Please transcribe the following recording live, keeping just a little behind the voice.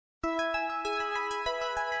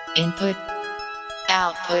Input,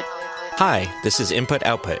 output. Hi, this is Input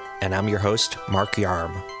Output, and I'm your host, Mark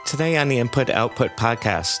Yarm. Today on the Input Output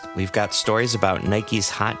podcast, we've got stories about Nike's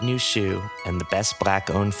hot new shoe and the best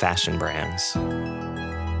Black-owned fashion brands.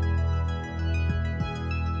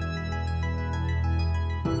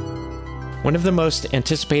 One of the most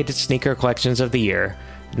anticipated sneaker collections of the year,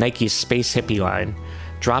 Nike's Space Hippie line,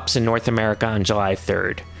 drops in North America on July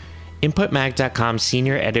 3rd. InputMag.com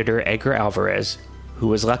senior editor Edgar Alvarez, who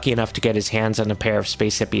was lucky enough to get his hands on a pair of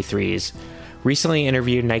Space Hippie 3s, recently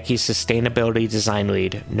interviewed Nike's sustainability design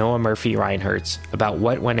lead, Noah Murphy Reinhertz, about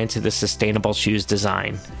what went into the sustainable shoes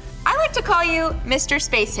design. I like to call you Mr.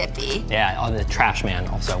 Space Hippie. Yeah, the trash man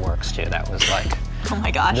also works too. That was like oh my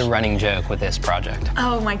gosh, the running joke with this project.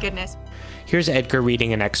 Oh my goodness. Here's Edgar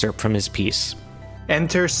reading an excerpt from his piece.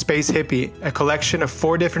 Enter Space Hippie, a collection of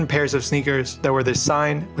 4 different pairs of sneakers that were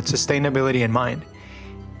designed with sustainability in mind,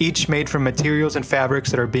 each made from materials and fabrics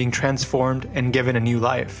that are being transformed and given a new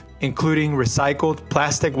life, including recycled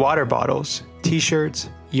plastic water bottles, t-shirts,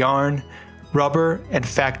 yarn, rubber, and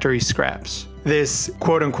factory scraps. This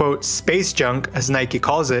quote-unquote space junk, as Nike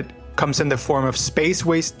calls it, comes in the form of space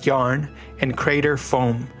waste yarn and crater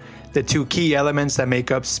foam, the 2 key elements that make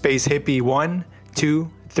up Space Hippie 1, 2,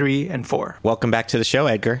 3, and 4. Welcome back to the show,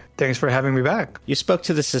 Edgar. Thanks for having me back. You spoke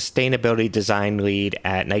to the sustainability design lead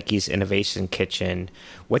at Nike's Innovation Kitchen.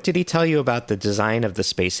 What did he tell you about the design of the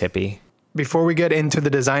Space Hippie? Before we get into the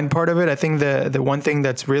design part of it, I think the one thing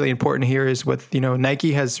that's really important here is with,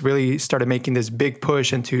 Nike has really started making this big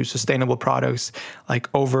push into sustainable products like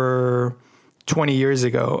over 20 years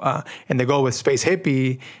ago. And the goal with Space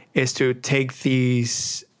Hippie is to take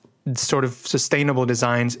these sort of sustainable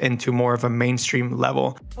designs into more of a mainstream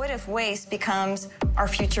level. What if waste becomes our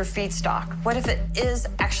future feedstock? What if it is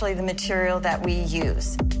actually the material that we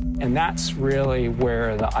use? And that's really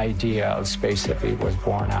where the idea of Space Hippie was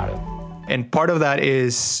born out of. And part of that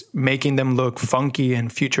is making them look funky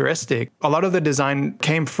and futuristic. A lot of the design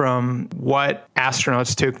came from what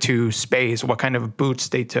astronauts took to space, what kind of boots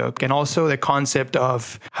they took, and also the concept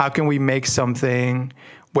of how can we make something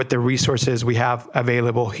with the resources we have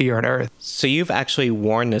available here on Earth. So you've actually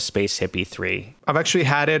worn the Space Hippie 3. I've actually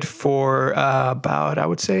had it for about, I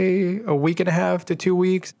would say, a week and a half to 2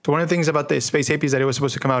 weeks. So one of the things about the Space Hippie is that it was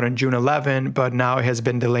supposed to come out on June 11, but now it has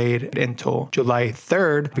been delayed until July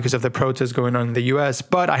 3rd because of the protests going on in the US.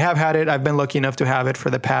 But I have had it. I've been lucky enough to have it for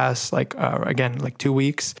the past, 2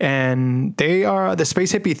 weeks. And they are the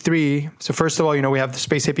Space Hippie 3. So first of all, we have the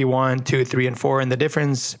Space Hippie 1, 2, 3, and 4. And the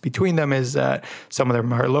difference between them is that some of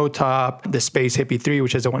them are low top. The Space Hippie 3,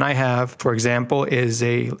 which is the one I have, for example, is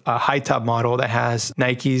a high top model that has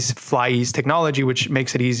Nike's FlyEase technology, which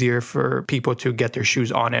makes it easier for people to get their shoes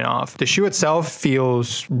on and off. The shoe itself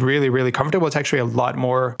feels really, really comfortable. It's actually a lot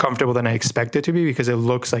more comfortable than I expected it to be because it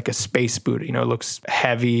looks like a space boot. It looks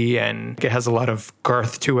heavy and it has a lot of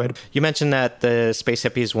girth to it. You mentioned that the Space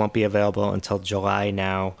Hippies won't be available until July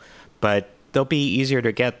now, but they'll be easier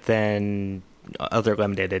to get than other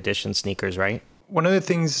limited edition sneakers, right? One of the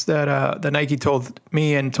things that Nike told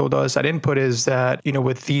me and told us at Input is that,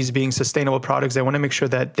 with these being sustainable products, they want to make sure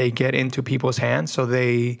that they get into people's hands. So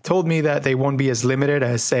they told me that they won't be as limited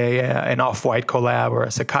as, say, an Off-White collab or a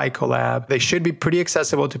Sacai collab. They should be pretty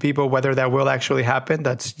accessible to people. Whether that will actually happen,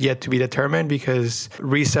 that's yet to be determined because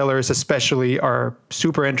resellers especially are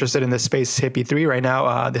super interested in the Space Hippie 3 right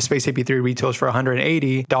now. The Space Hippie 3 retails for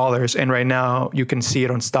 $180. And right now you can see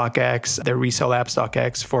it on StockX, the resale app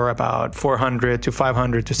StockX, for about $400 to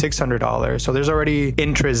 $500 to $600. So there's already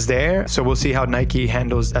interest there. So we'll see how Nike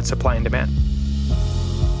handles that supply and demand.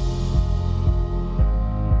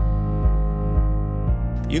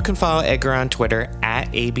 You can follow Edgar on Twitter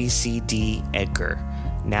at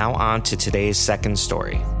ABCDEdgar. Now on to today's second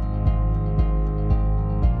story.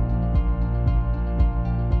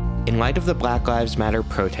 In light of the Black Lives Matter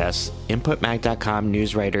protests, InputMag.com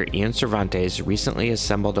news writer Ian Cervantes recently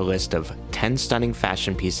assembled a list of 10 stunning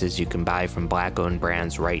fashion pieces you can buy from Black-owned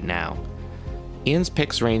brands right now. Ian's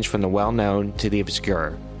picks range from the well-known to the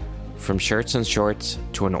obscure, from shirts and shorts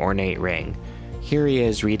to an ornate ring. Here he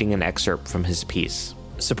is reading an excerpt from his piece.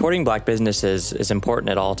 Supporting Black businesses is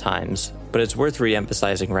important at all times, but it's worth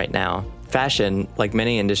re-emphasizing right now. Fashion, like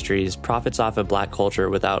many industries, profits off of Black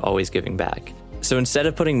culture without always giving back. So instead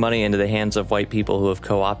of putting money into the hands of white people who have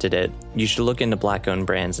co-opted it, you should look into Black-owned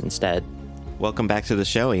brands instead. Welcome back to the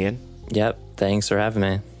show, Ian. Yep, thanks for having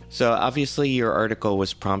me. So obviously your article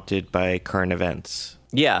was prompted by current events.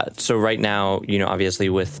 Yeah, so right now, obviously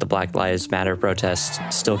with the Black Lives Matter protests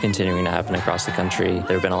still continuing to happen across the country,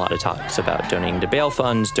 there have been a lot of talks about donating to bail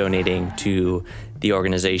funds, donating to the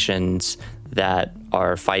organizations that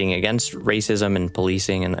are fighting against racism and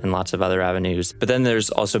policing and lots of other avenues. But then there's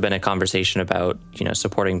also been a conversation about,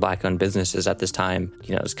 supporting Black-owned businesses at this time.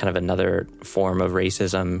 It's kind of another form of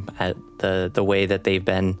racism at the way that they've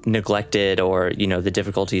been neglected or, the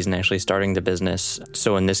difficulties in actually starting the business.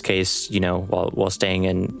 So in this case, while staying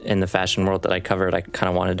in the fashion world that I covered, I kind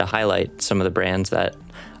of wanted to highlight some of the brands that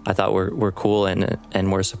I thought were cool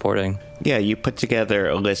and were supporting. Yeah, you put together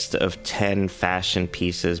a list of 10 fashion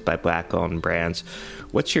pieces by Black-owned brands.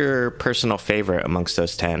 What's your personal favorite amongst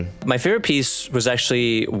those 10? My favorite piece was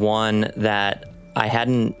actually one that I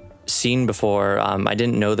hadn't seen before. I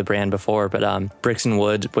didn't know the brand before, but Bricks and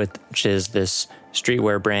Wood, which is this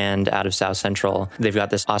streetwear brand out of South Central. They've got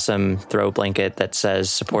this awesome throw blanket that says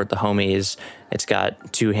support the homies. It's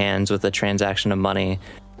got two hands with a transaction of money.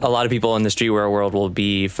 A lot of people in the streetwear world will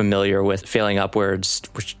be familiar with Failing Upwards,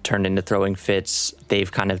 which turned into Throwing Fits.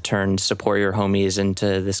 They've kind of turned Support Your Homies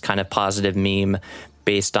into this kind of positive meme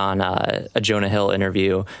based on a Jonah Hill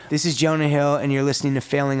interview. This is Jonah Hill, and you're listening to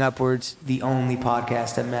Failing Upwards, the only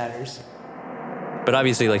podcast that matters. But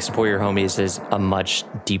obviously, Support Your Homies is a much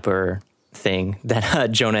deeper thing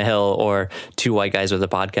than Jonah Hill or two white guys with a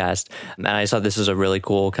podcast. And I thought this was a really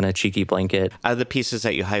cool kind of cheeky blanket. Out of the pieces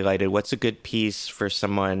that you highlighted, what's a good piece for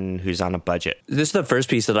someone who's on a budget? This is the first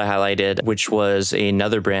piece that I highlighted, which was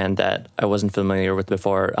another brand that I wasn't familiar with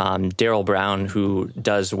before. Daryl Brown, who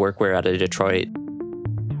does workwear out of Detroit.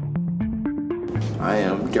 I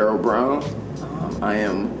am Daryl Brown.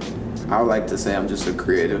 I would like to say I'm just a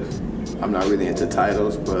creative. I'm not really into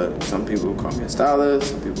titles, but some people call me a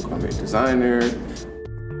stylist, some people call me a designer.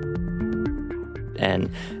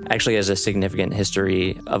 And actually has a significant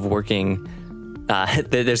history of working.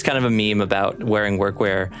 There's kind of a meme about wearing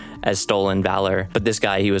workwear as stolen valor. But this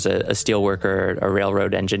guy, he was a steel worker, a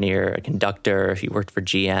railroad engineer, a conductor. He worked for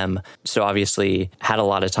GM. So obviously had a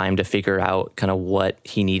lot of time to figure out kind of what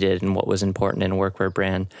he needed and what was important in a workwear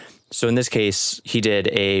brand. So in this case, he did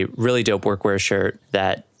a really dope workwear shirt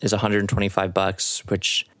that is $125,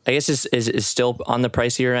 which I guess is still on the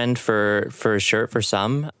pricier end for a shirt for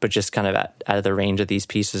some, but just kind of out of the range of these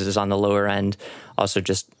pieces is on the lower end. Also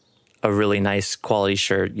just a really nice quality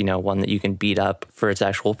shirt, one that you can beat up for its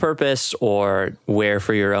actual purpose or wear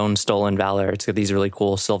for your own stolen valor. It's got these really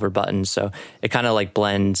cool silver buttons. So it kind of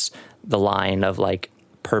blends the line of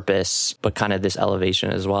purpose, but kind of this elevation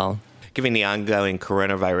as well. Given the ongoing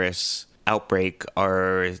coronavirus outbreak,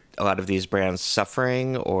 are a lot of these brands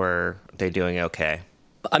suffering or are they doing okay?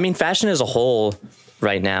 I mean, fashion as a whole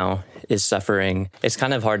right now is suffering. It's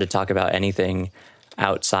kind of hard to talk about anything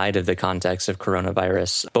outside of the context of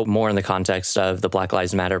coronavirus, but more in the context of the Black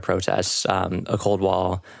Lives Matter protests. A Cold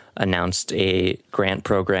Wall announced a grant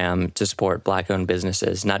program to support Black-owned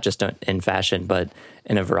businesses, not just in fashion, but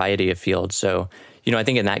in a variety of fields. So, I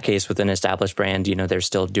think in that case with an established brand, they're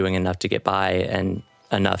still doing enough to get by and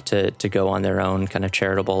enough to go on their own kind of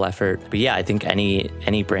charitable effort. But yeah, I think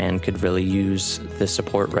any brand could really use the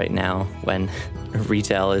support right now when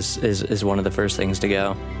retail is one of the first things to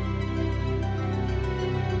go.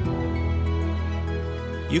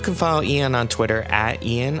 You can follow Ian on Twitter at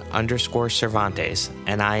Ian_Cervantes,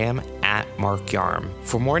 and I am at Mark Yarm.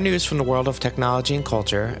 For more news from the world of technology and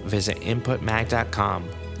culture, visit inputmag.com.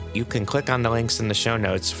 You can click on the links in the show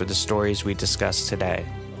notes for the stories we discussed today.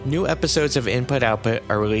 New episodes of Input Output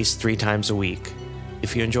are released 3 times a week.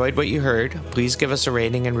 If you enjoyed what you heard, please give us a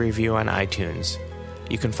rating and review on iTunes.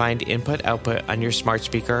 You can find Input Output on your smart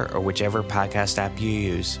speaker or whichever podcast app you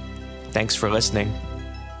use. Thanks for listening.